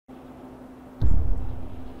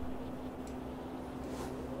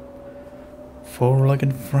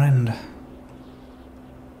four-legged friend.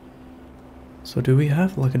 So do we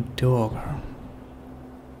have like a dog?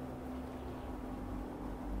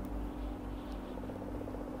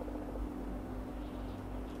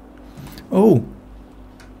 Oh!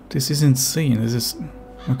 This is insane. This is...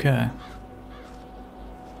 okay.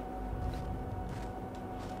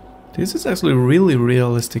 This is actually really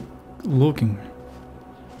realistic looking.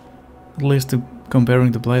 At least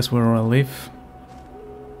comparing the place where I live.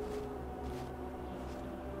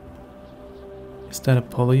 Is that a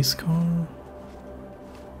police car?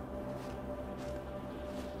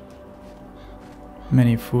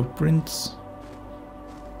 Many footprints.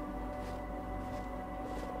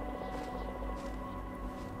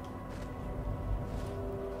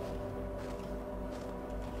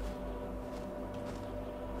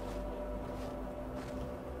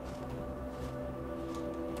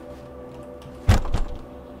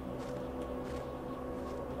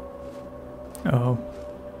 Oh.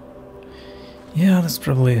 Yeah, that's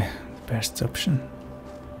probably the best option.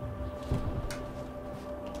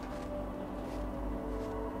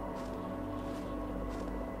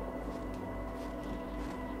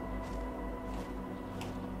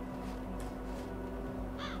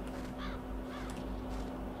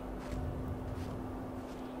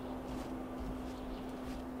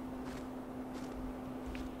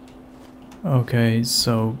 Okay,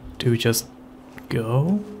 so do we just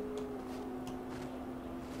go?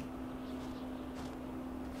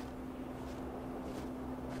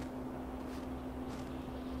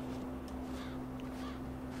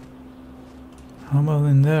 How about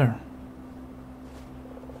in there?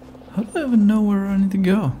 How do I even know where I need to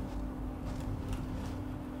go?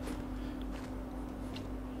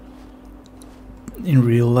 In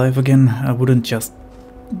real life again, I wouldn't just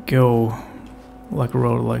go like a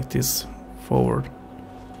road like this forward.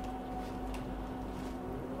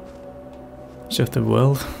 Just the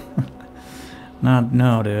world?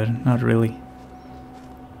 No dude, not really.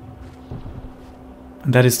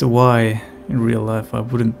 And that is the why in real life I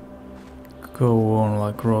wouldn't go on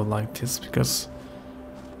like road like this, because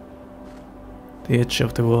the edge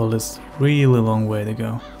of the world is really long way to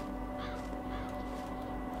go.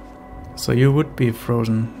 So you would be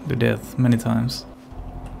frozen to death many times.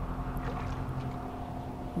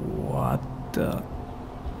 What the...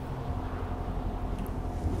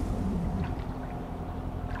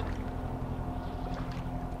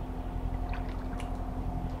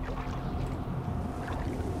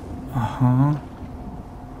 Uh-huh.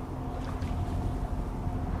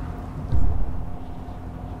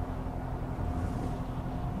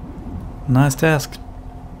 Nice task.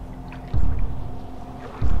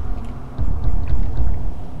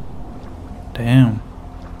 Damn.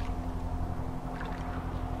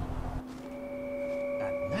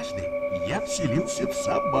 Однажды я вселился в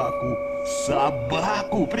собаку.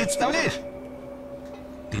 Собаку, представляешь?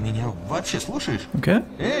 Ты меня вообще слушаешь? Okay.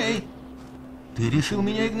 Эй! Ты решил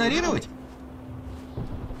меня игнорировать?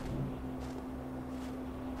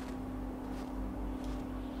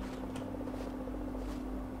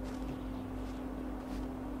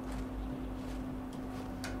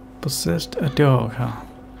 Possessed a dog, huh?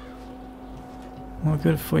 Well,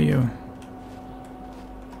 good for you.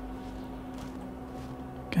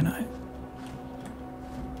 Can I?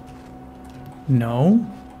 No?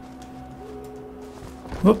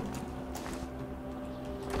 Whoop.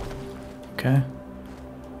 Okay.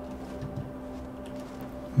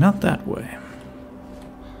 Not that way.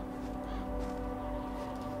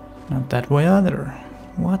 Not that way either.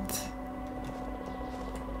 What?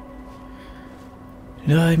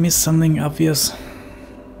 Did I miss something obvious?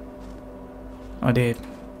 I did.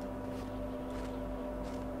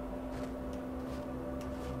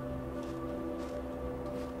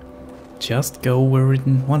 Just go where it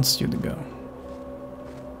wants you to go.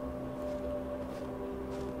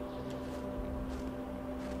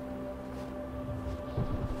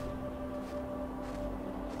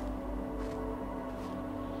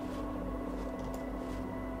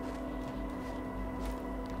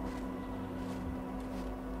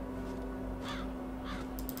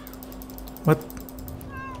 What?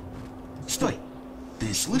 Стой!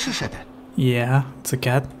 Ты слышишь это? Yeah, it's a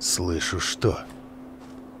cat. Слышу что?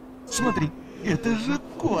 Смотри, это же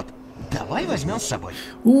кот. Давай возьмем с собой.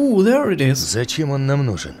 Ooh, there it is. Зачем он нам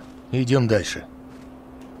нужен? Идем дальше.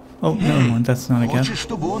 Oh, never mind, that's not a cat. Хочешь,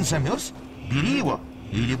 чтобы он замерз? Бери его.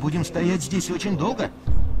 Или будем стоять здесь очень долго.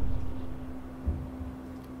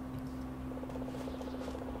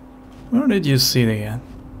 Where did you see the cat?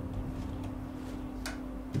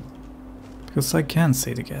 Because I can't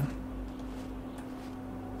see the cat.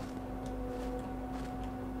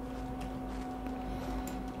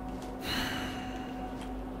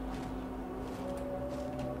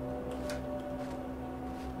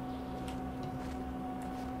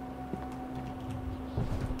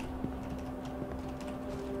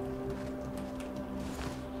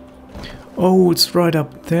 Oh, it's right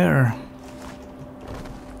up there.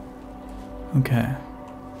 Okay.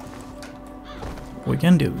 We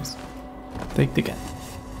can do this. Take the cat.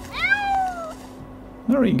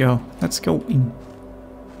 There you go. Let's go in.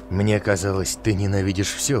 Мне казалось, ты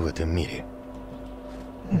ненавидишь все в этом мире.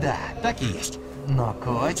 Да, так и есть. Но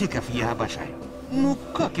котиков я обожаю. Ну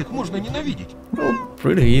как их можно ненавидеть? Well,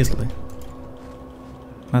 pretty easily.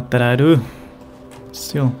 Not that I do.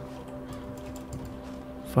 Still.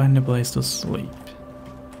 Find a place to sleep.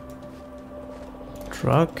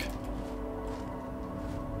 Truck.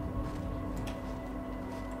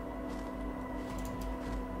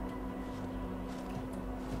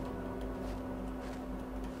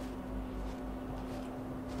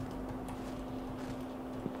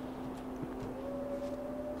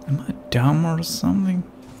 Am I dumb or something?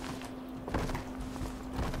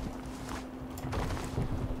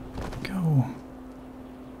 Go.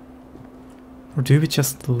 Or do we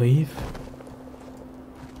just leave?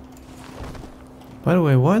 By the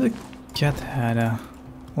way, why the cat had a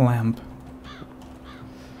lamp?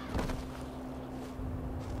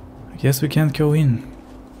 I guess we can't go in.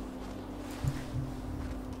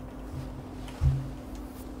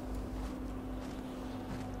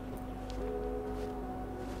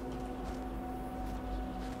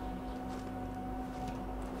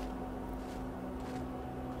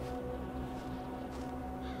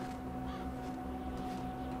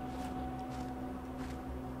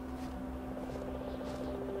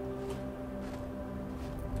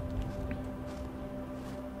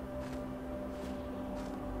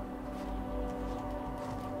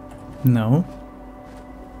 No.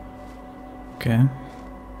 Okay.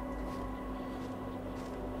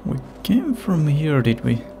 We came from here, did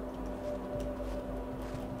we?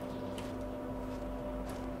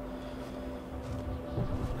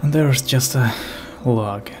 And there's just a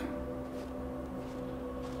log.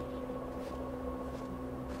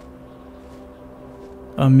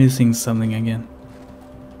 I'm missing something again.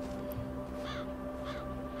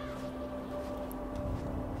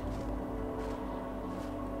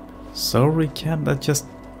 Sorry, cat, that just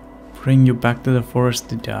bring you back to the forest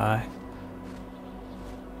to die.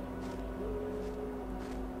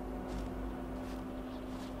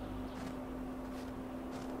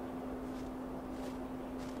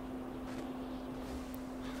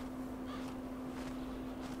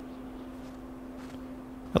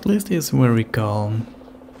 At least he's very calm.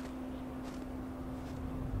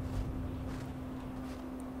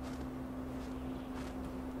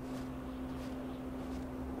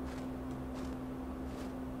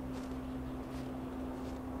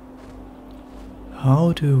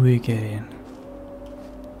 How do we get in?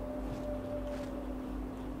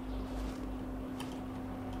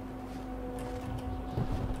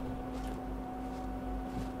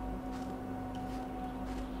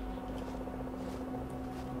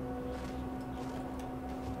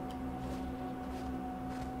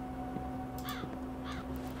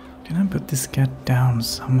 Can I put this cat down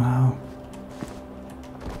somehow?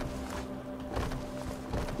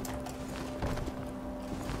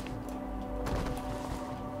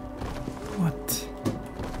 What?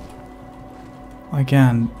 I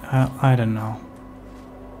can't. I don't know.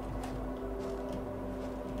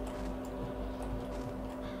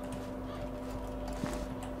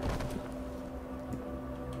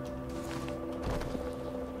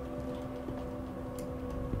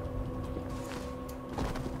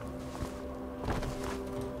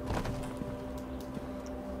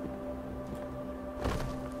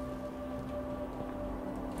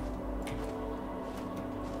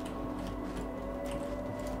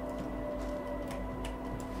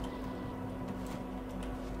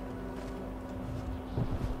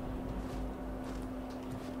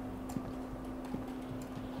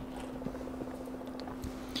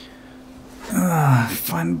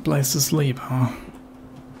 Find a place to sleep, huh?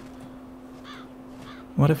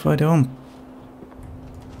 What if I don't?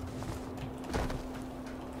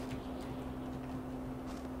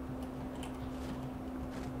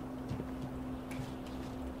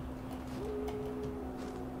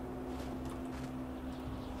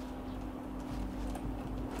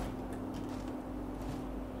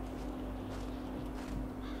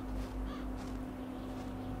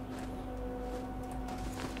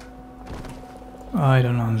 I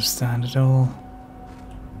don't understand at all.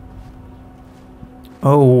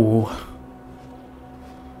 Oh.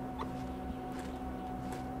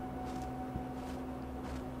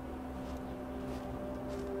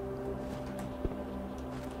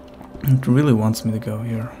 It really wants me to go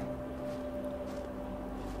here.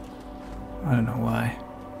 I don't know why.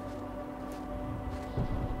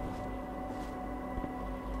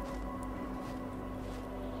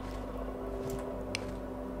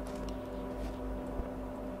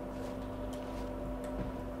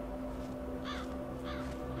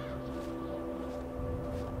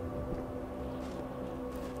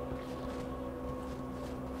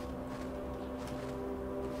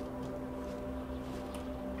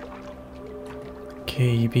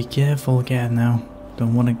 Okay, be careful, cat, now.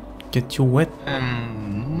 Don't wanna get you wet.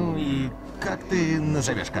 Ну и как ты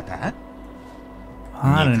назовешь кота,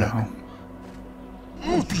 I don't Никак. know.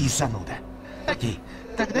 Ну ты и зануда. Окей,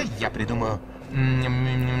 тогда я придумаю.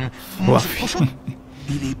 Может, Флаффи. Пушок?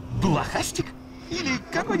 Или Блохастик? Или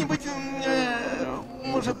какой-нибудь...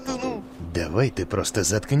 может, ну... Давай ты просто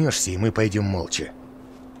заткнешься, и мы пойдем молча.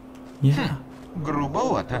 Yeah.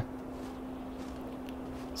 грубовато.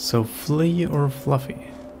 So Flea or Fluffy?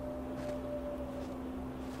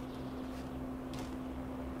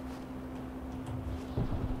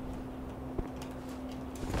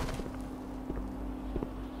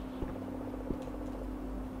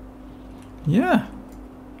 Yeah.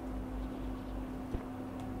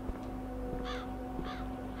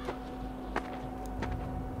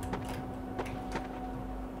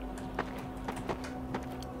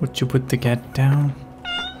 Would you put the cat down?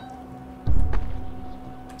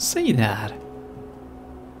 Say that.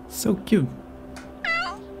 So cute.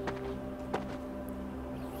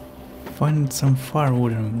 Find some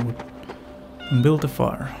firewood and build a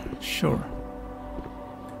fire. Sure.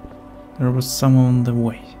 There was some on the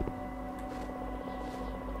way.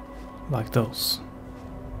 Like those.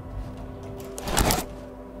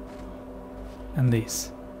 And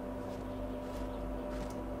these.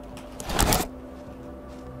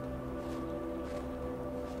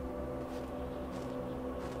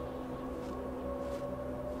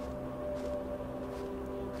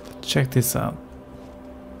 Check this out.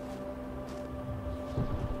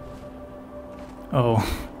 Oh,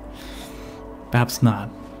 perhaps not.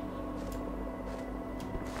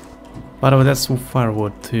 But that's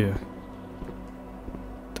firewood too.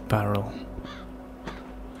 The barrel.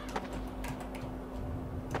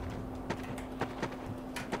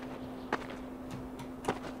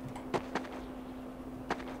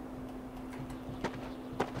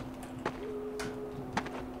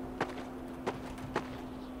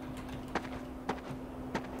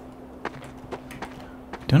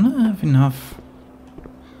 Don't I have enough?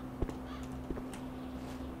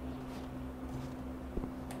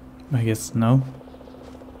 I guess no.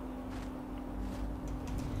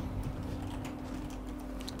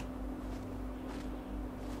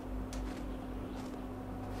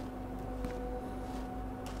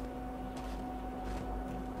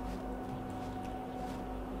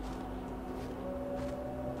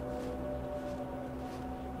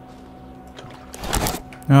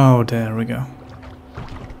 Oh, there we go.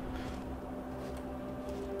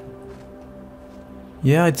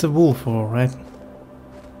 Yeah, it's a wolf, alright.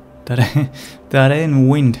 That ain't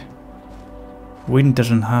wind. Wind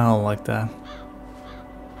doesn't howl like that.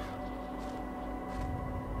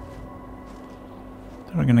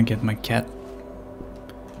 They're gonna get my cat.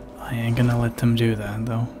 I ain't gonna let them do that,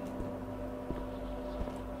 though.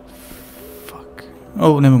 Fuck.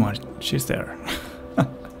 Oh, never mind. She's there.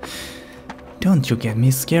 Don't you get me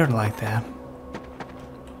scared like that.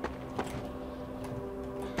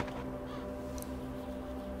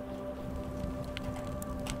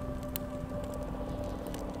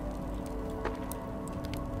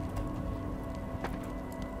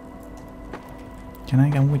 Can I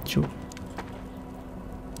come with you?